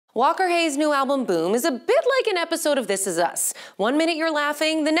Walker Hayes' new album, Boom, is a bit like an episode of This Is Us. One minute you're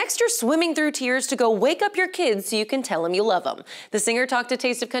laughing, the next you're swimming through tears to go wake up your kids so you can tell them you love them. The singer talked to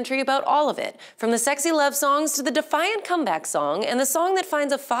Taste of Country about all of it, from the sexy love songs to the defiant comeback song and the song that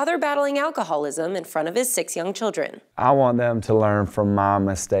finds a father battling alcoholism in front of his 6 young children. I want them to learn from my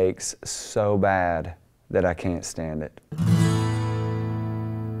mistakes so bad that I can't stand it.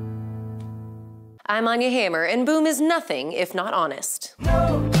 I'm Anya Hammer, and Boom is nothing if not honest.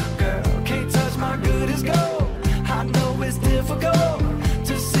 No, girl, can't touch my good as gold. I know it's difficult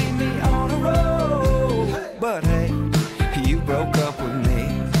to see me on a road. But hey, you broke up with me.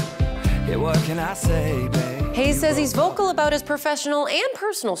 Yeah, what can I say, babe? Hayes says he's vocal about his professional and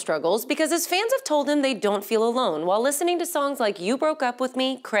personal struggles because his fans have told him they don't feel alone while listening to songs like You Broke Up With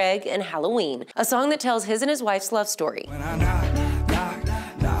Me, Craig, and Halloween, a song that tells his and his wife's love story. When I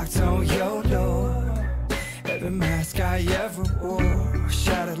knocked on your door, every mask I ever wore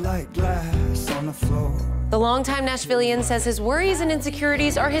shattered like glass on the floor. The longtime Nashvilleian says his worries and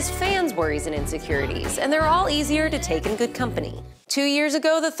insecurities are his fans' worries and insecurities, and they're all easier to take in good company. 2 years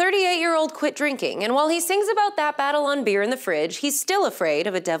ago, the 38-year-old quit drinking, and while he sings about that battle on Beer in the Fridge, he's still afraid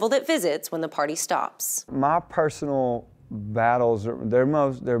of a devil that visits when the party stops. My personal battles, they're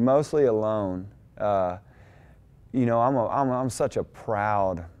mostly alone. You know, I'm such a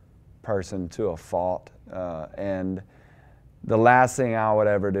proud person to a fault, and the last thing I would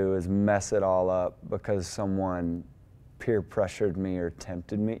ever do is mess it all up because someone peer pressured me or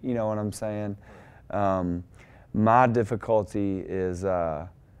tempted me. You know what I'm saying? My difficulty is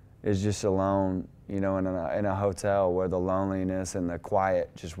just alone, you know, in a hotel where the loneliness and the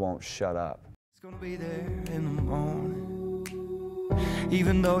quiet just won't shut up. It's gonna be there in the morning,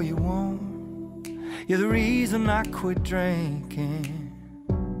 even though you won't. You're the reason I quit drinking,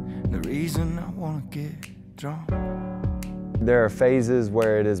 the reason I wanna get drunk. There are phases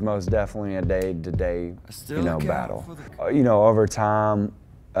where it is most definitely a day-to-day, you know, battle. You know, over time,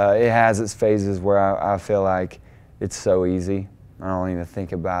 it has its phases where I feel like it's so easy. I don't even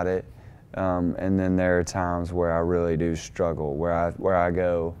think about it. And then there are times where I really do struggle, where I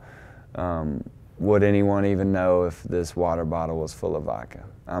go, would anyone even know if this water bottle was full of vodka?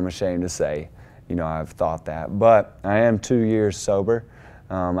 I'm ashamed to say, you know, I've thought that. But I am 2 years sober.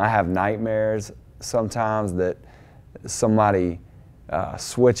 I have nightmares sometimes that somebody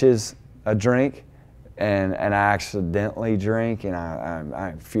switches a drink and I accidentally drink, and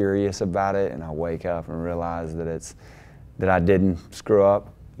I'm furious about it, and I wake up and realize that I didn't screw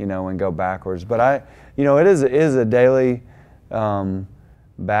up, you know, and go backwards. But you know, it is a daily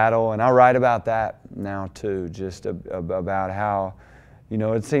battle, and I write about that now too, just about how, you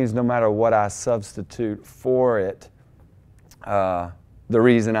know, it seems no matter what I substitute for it, the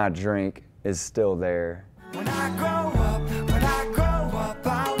reason I drink is still there. When I grow up,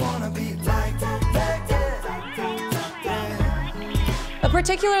 I wanna be like that. A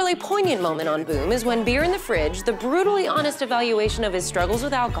particularly poignant moment on Boom is when Beer in the Fridge, the brutally honest evaluation of his struggles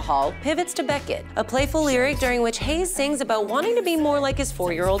with alcohol, pivots to Beckett, a playful lyric during which Hayes sings about wanting to be more like his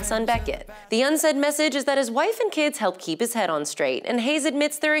 4-year-old son Beckett. The unsaid message is that his wife and kids help keep his head on straight, and Hayes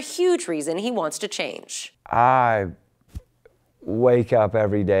admits they're a huge reason he wants to change. I wake up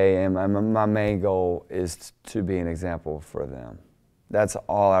every day and my main goal is to be an example for them. That's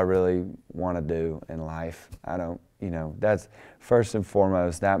all I really want to do in life. I don't, you know, that's first and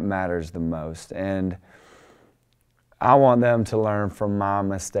foremost, that matters the most. And I want them to learn from my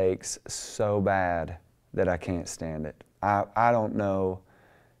mistakes so bad that I can't stand it. I don't know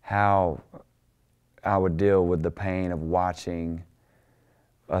how I would deal with the pain of watching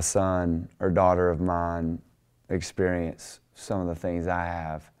a son or daughter of mine experience some of the things I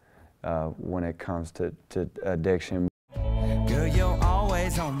have when it comes to addiction. Girl, you're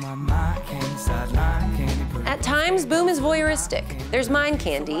always on my mind, candy sideline, candy. At times, Boom is voyeuristic. There's Mind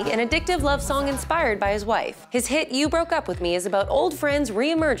Candy, an addictive love song inspired by his wife. His hit You Broke Up With Me is about old friends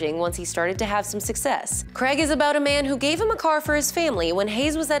re-emerging once he started to have some success. Craig is about a man who gave him a car for his family when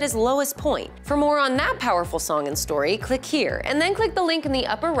Hayes was at his lowest point. For more on that powerful song and story, click here, and then click the link in the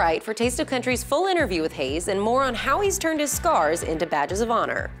upper right for Taste of Country's full interview with Hayes and more on how he's turned his scars into badges of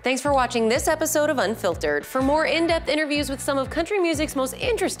honor. Thanks for watching this episode of Unfiltered. For more in-depth interviews with some of country music's most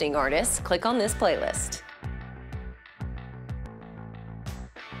interesting artists, click on this playlist.